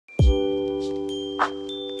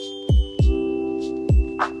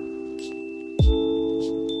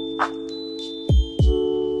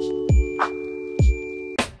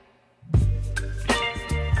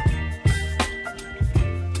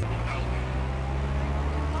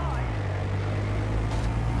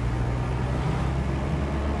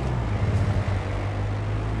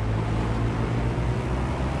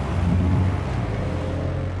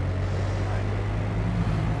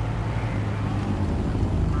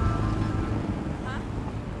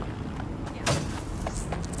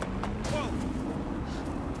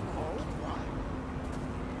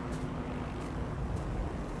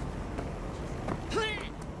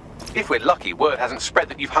we're lucky, word hasn't spread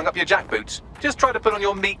that you've hung up your jackboots. Just try to put on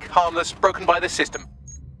your meek, harmless, broken by the system.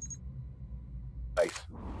 Safe.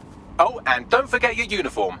 Oh, and don't forget your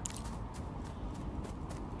uniform.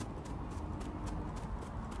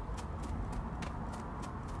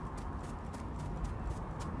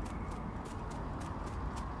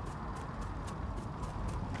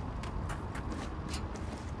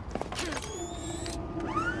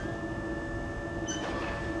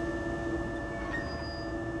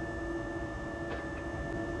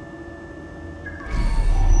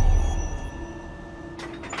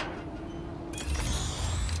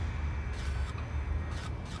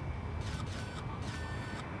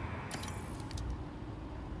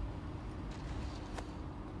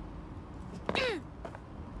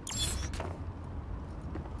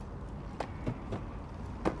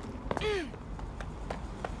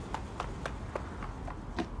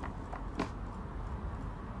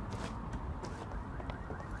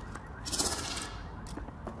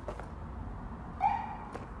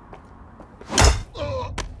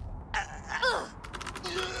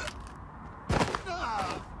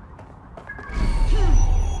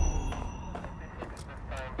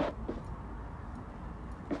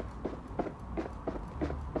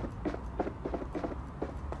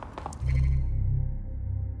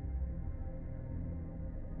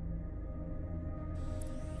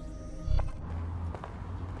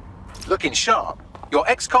 Looking sharp. Your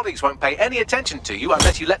ex-colleagues won't pay any attention to you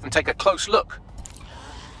unless you let them take a close look.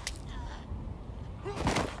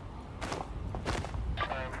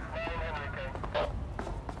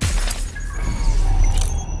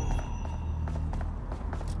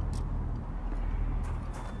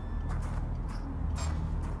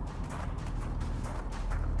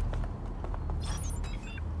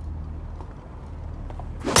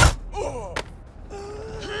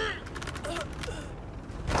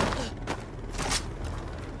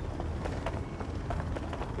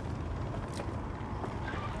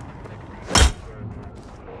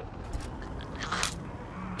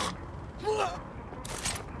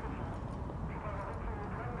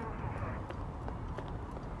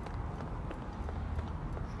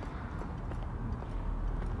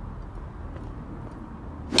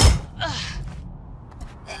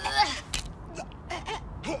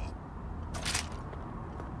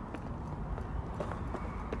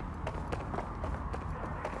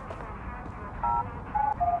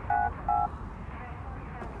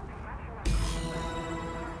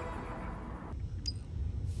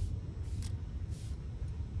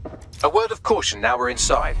 A word of caution now we're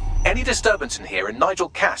inside. Any disturbance in here and Nigel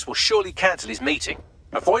Cass will surely cancel his meeting.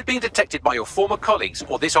 Avoid being detected by your former colleagues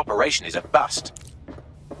or this operation is a bust.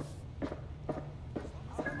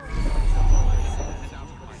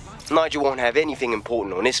 Nigel won't have anything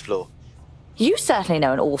important on this floor. You certainly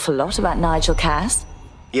know an awful lot about Nigel Cass.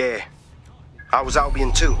 Yeah, I was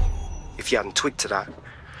Albion too, if you hadn't twigged to that.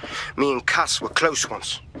 Me and Cass were close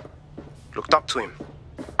once. Looked up to him.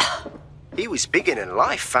 He was bigger than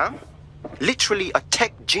life, fam. Literally a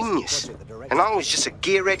tech genius. And I was just a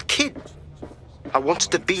gearhead kid. I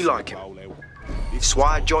wanted to be like him. That's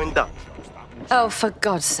why I joined up. Oh, for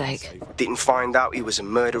God's sake. Didn't find out he was a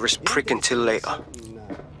murderous prick until later.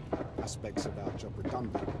 Aspects about job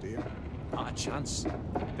redundant, do you? Not a chance.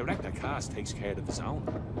 Director Cass takes care of his own.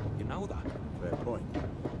 You know that. Fair point.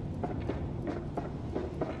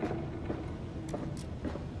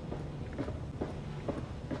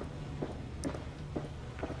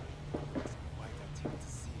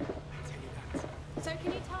 So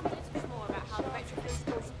can you tell me a little bit more about how the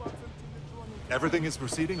retrofit squadron... Everything is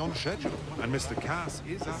proceeding on schedule, and Mr. Cass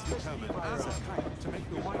is as determined as ever to make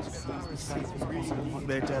the right as safe as possible.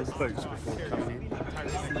 Their dad's boats before coming in.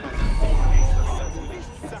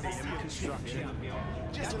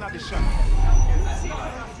 Just another shot.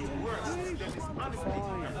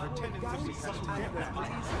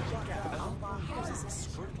 Houses a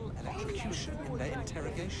skirtle electrocution in their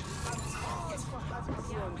interrogation.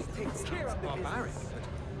 Barbaric,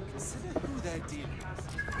 but consider who they're dealing with.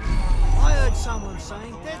 I heard someone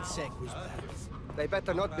saying DedSec was back. They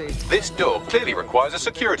better not be. This door clearly requires a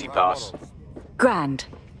security pass. Grand.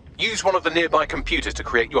 Use one of the nearby computers to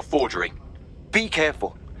create your forgery. Be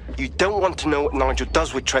careful. You don't want to know what Nigel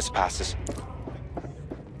does with trespassers.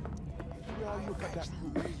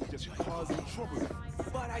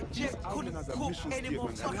 But I just couldn't cook any more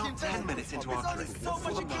We are 10 minutes into our trip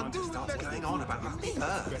before the plant starts going on about how the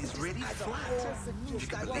Earth is really flat. If you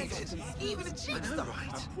can believe it. even a cheap I know,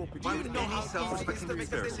 right? Why would any self-respecting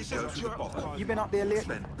conspiracy go to the bottom? You been up there lately?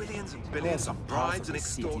 Spend billions and billions on bribes and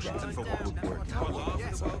extortions and for what would work.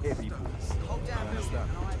 Heavy balls.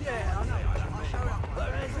 Yeah, I know.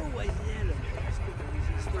 But there's always the element.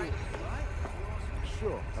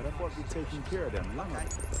 sure, but I thought we'd taken care of them long ago.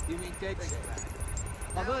 You mean dead?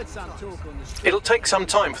 I've heard some talk on the street. It'll take some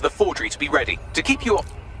time for the forgery to be ready. To keep you up.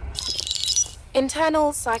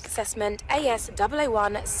 Internal Psych Assessment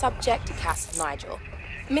AS001 Subject Cass Nigel.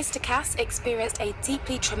 Mr. Cass experienced a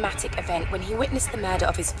deeply traumatic event when he witnessed the murder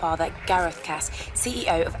of his father, Gareth Cass,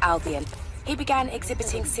 CEO of Albion. He began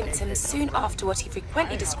exhibiting symptoms soon after what he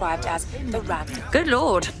frequently described as the rad. Good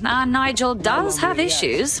lord, our Nigel does have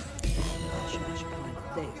issues.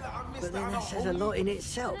 But then that says a lot in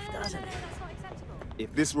itself, doesn't it?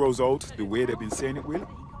 If this rolls out the way they've been saying it will,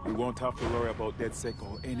 we won't have to worry about DedSec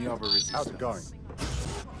or any other resistance. How's it going?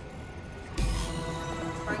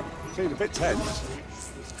 Feeling a bit tense.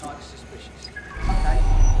 It's kind of suspicious. Okay,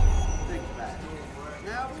 think about it.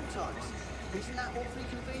 Now, of all times, isn't that awfully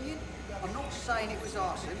convenient? I'm not saying it was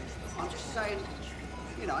arson. I'm just saying,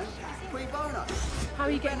 you know, cui bono. How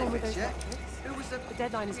are you getting on with those Yeah? records? Who was the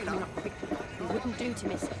deadline is coming up quickly. It wouldn't do to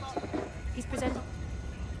miss it. He's presented.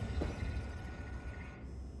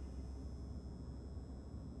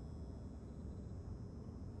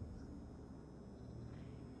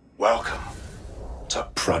 Welcome to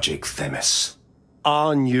Project Themis.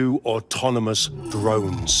 Our new autonomous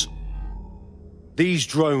drones. These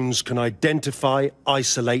drones can identify,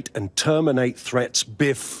 isolate, and terminate threats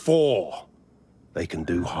before they can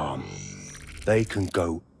do harm. They can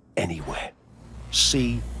go anywhere,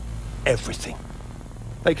 see everything.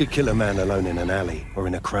 They could kill a man alone in an alley or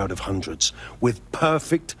in a crowd of hundreds with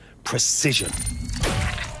perfect precision.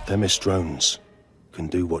 Themis drones can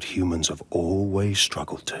do what humans have always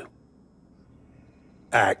struggled to.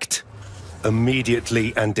 Act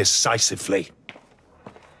immediately and decisively.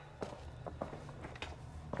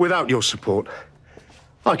 Without your support,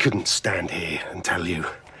 I couldn't stand here and tell you,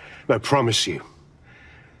 I promise you,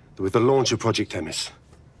 that with the launch of Project Themis,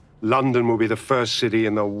 London will be the first city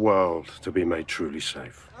in the world to be made truly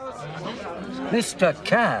safe. Mr.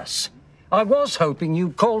 Cass, I was hoping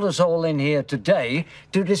you called us all in here today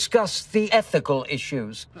to discuss the ethical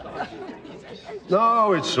issues.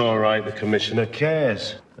 No, it's all right. The Commissioner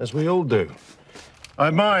cares, as we all do. I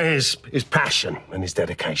admire his passion and his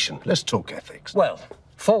dedication. Let's talk ethics. Well,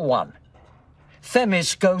 for one,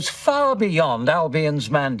 Themis goes far beyond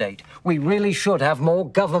Albion's mandate. We really should have more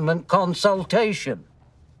government consultation.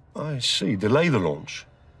 I see. Delay the launch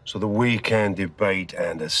so that we can debate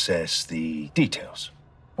and assess the details.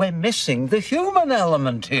 We're missing the human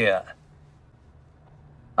element here.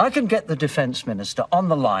 I can get the Defense Minister on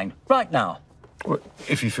the line right now. Well,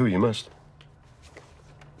 if you feel you must.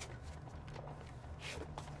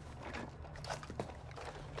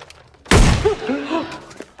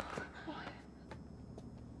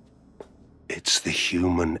 It's the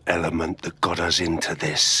human element that got us into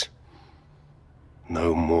this.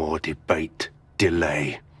 No more debate,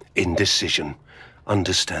 delay, indecision.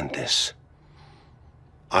 Understand this.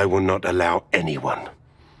 I will not allow anyone,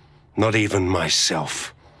 not even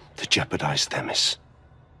myself, to jeopardize Themis.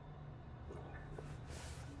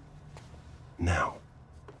 Now,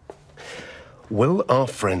 will our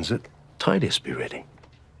friends at Tidus be ready?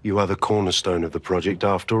 You are the cornerstone of the project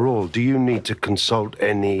after all. Do you need to consult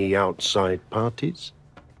any outside parties?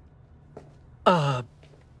 No.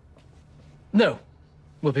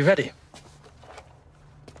 We'll be ready.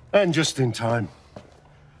 And just in time.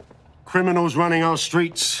 Criminals running our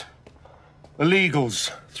streets.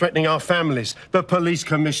 Illegals threatening our families. The police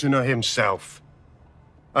commissioner himself.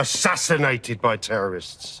 Assassinated by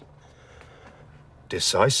terrorists.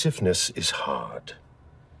 Decisiveness is hard.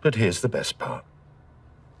 But here's the best part.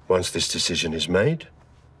 Once this decision is made,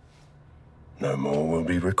 no more will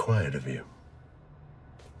be required of you.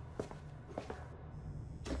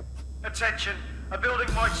 Attention, a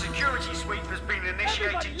building-wide security sweep has been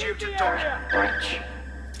initiated due to document breach.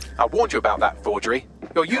 I warned you about that forgery.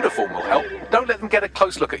 Your uniform will help. Don't let them get a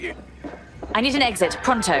close look at you. I need an exit,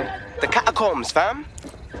 pronto. The catacombs, fam.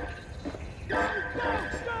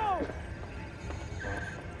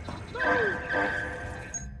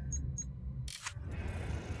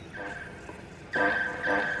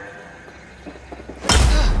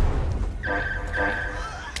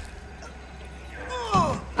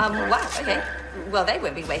 Wow, okay. Well, they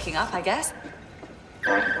won't be waking up, I guess.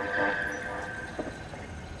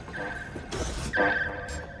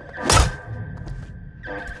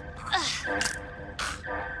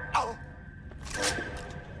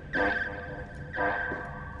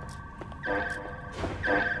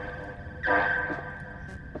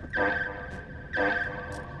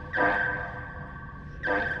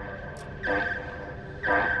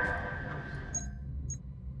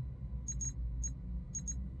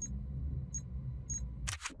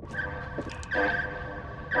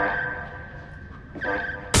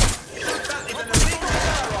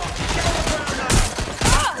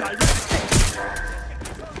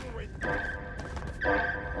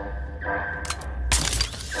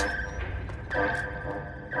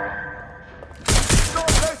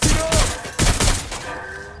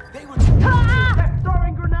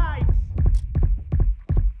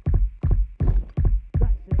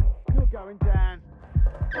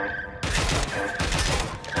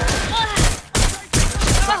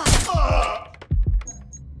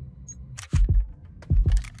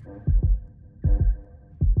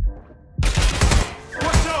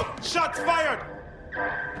 Shots fired!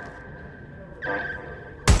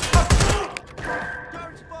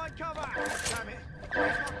 Don't find cover! Damn it.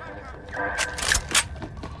 Where's my backup?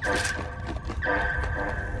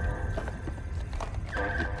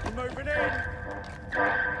 Moving in.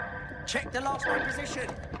 Check the last known position.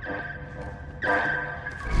 Oh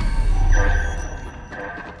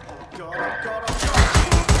God, oh God, oh God.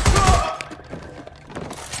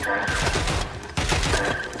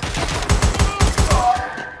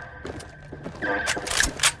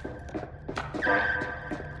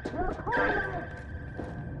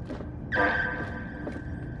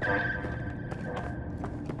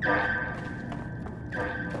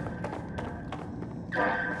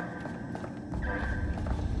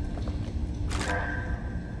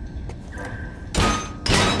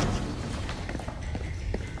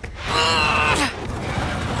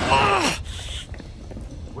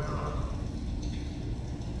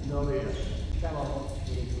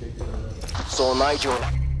 Saw Nigel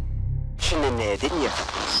in there, didn't you?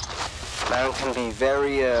 Man can be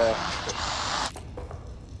very,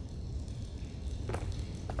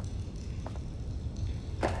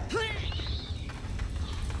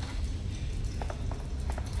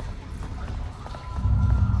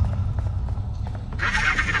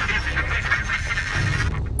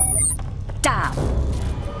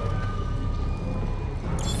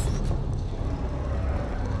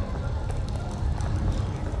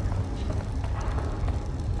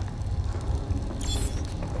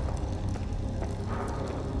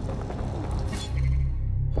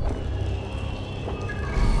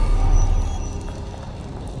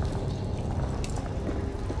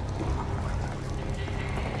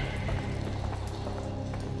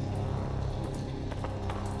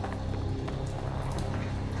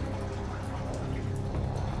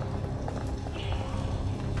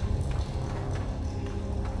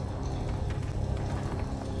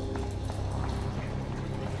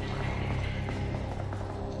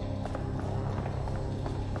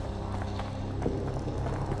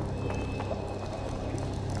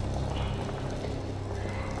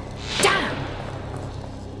 Damn!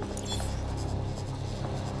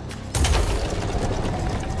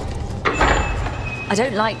 I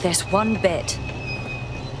don't like this one bit.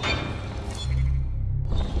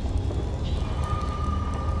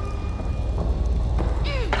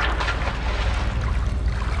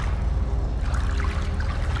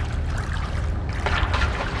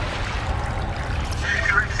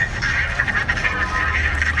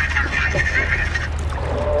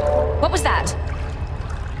 What was that?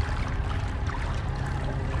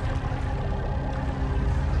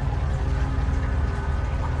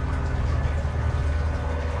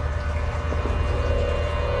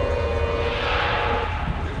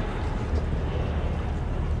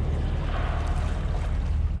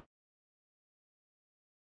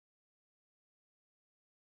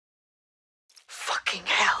 Fucking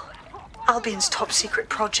hell. Albion's top secret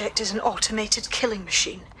project is an automated killing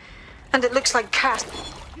machine. And it looks like Cass...